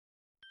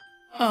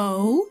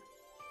Oh?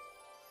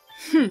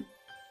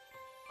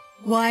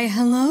 Why,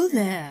 hello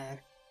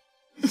there.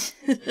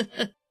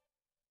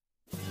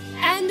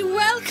 And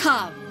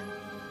welcome!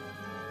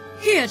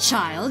 Here,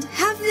 child,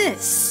 have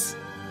this.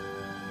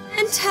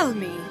 And tell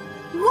me,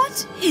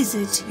 what is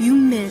it you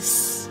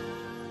miss?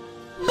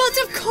 But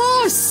of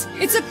course,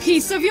 it's a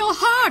piece of your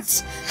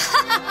heart!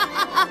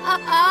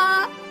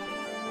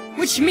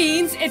 Which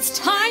means it's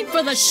time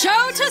for the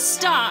show to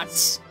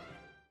start!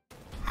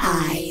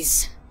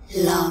 Eyes,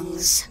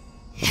 lungs,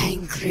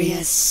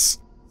 pancreas,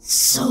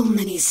 so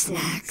many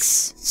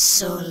snacks,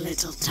 so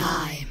little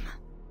time.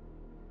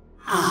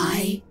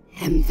 I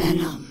am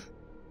Venom,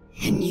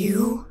 and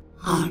you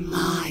are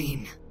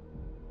mine.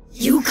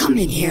 You come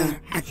in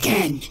here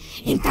again.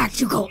 In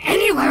fact, you go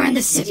anywhere in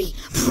the city,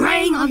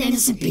 preying on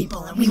innocent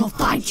people, and we will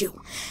find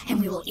you.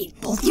 And we will eat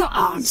both your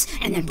arms,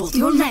 and then both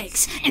your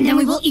legs, and then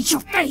we will eat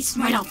your face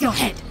right off your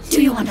head.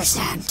 Do you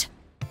understand?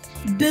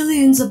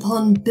 Billions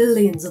upon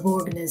billions of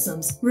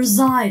organisms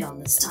reside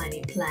on this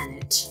tiny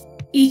planet,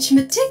 each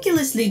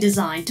meticulously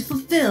designed to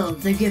fulfill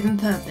their given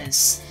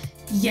purpose.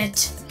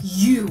 Yet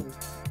you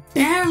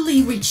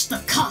barely reach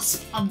the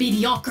cusp of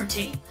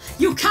mediocrity.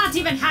 You can't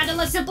even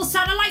handle a simple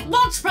satellite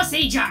launch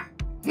procedure!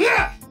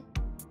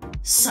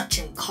 Such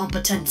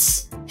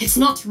incompetence. It's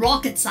not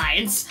rocket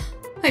science.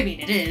 I mean,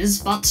 it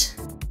is, but...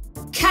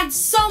 Can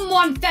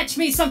someone fetch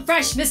me some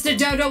fresh Mr.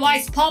 Dodo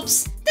Ice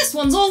Pops? This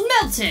one's all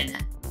melted!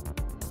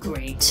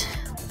 Great.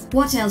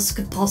 What else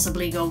could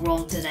possibly go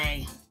wrong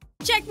today?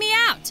 Check me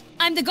out!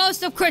 I'm the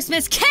ghost of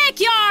Christmas. Kick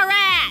your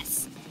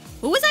ass!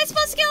 Who was I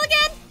supposed to kill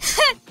again?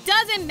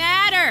 Doesn't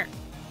matter!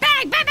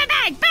 Bang, bang, bang,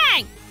 bang,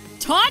 bang!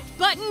 Taunt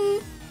button!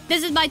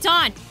 This is my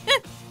taunt.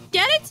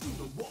 Get it?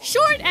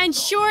 Short and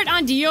short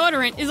on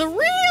deodorant is a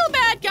real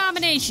bad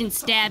combination,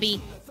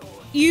 Stabby.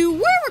 You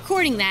were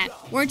recording that,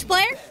 weren't you,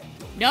 player?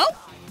 Nope.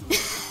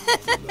 What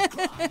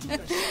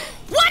do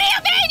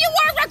you mean you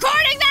weren't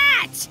recording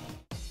that?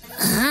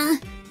 Huh?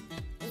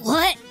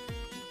 What?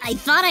 I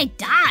thought I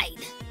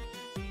died.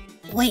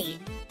 Wait,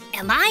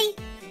 am I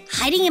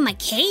hiding in my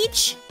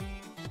cage?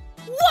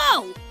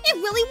 Whoa! It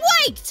really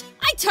worked!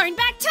 I turned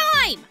back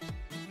time!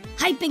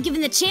 I've been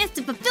given the chance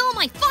to fulfill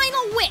my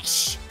final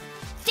wish!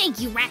 Thank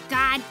you, Rat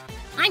God!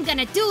 I'm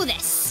gonna do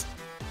this!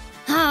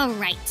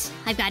 Alright,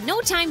 I've got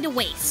no time to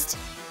waste.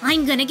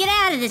 I'm gonna get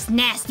out of this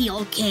nasty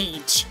old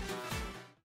cage.